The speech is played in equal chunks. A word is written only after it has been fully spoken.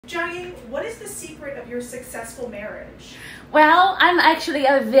Jiaying, what is the secret of your successful marriage? Well, I'm actually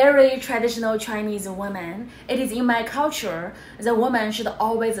a very traditional Chinese woman. It is in my culture, the woman should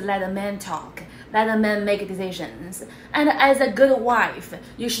always let the man talk, let the man make decisions. And as a good wife,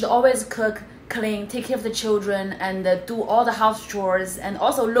 you should always cook, clean, take care of the children, and do all the house chores, and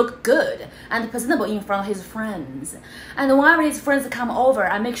also look good and presentable in front of his friends. And whenever his friends come over,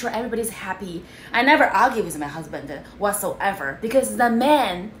 I make sure everybody's happy. I never argue with my husband whatsoever, because the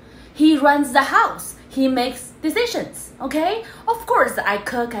man, he runs the house. He makes decisions, okay? Of course, I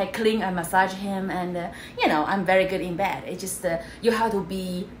cook, I clean, I massage him, and I'm very good in bed. It's just you have to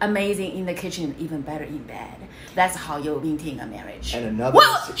be amazing in the kitchen, even better in bed. That's how you maintain a marriage. And another.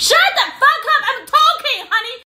 Well, shut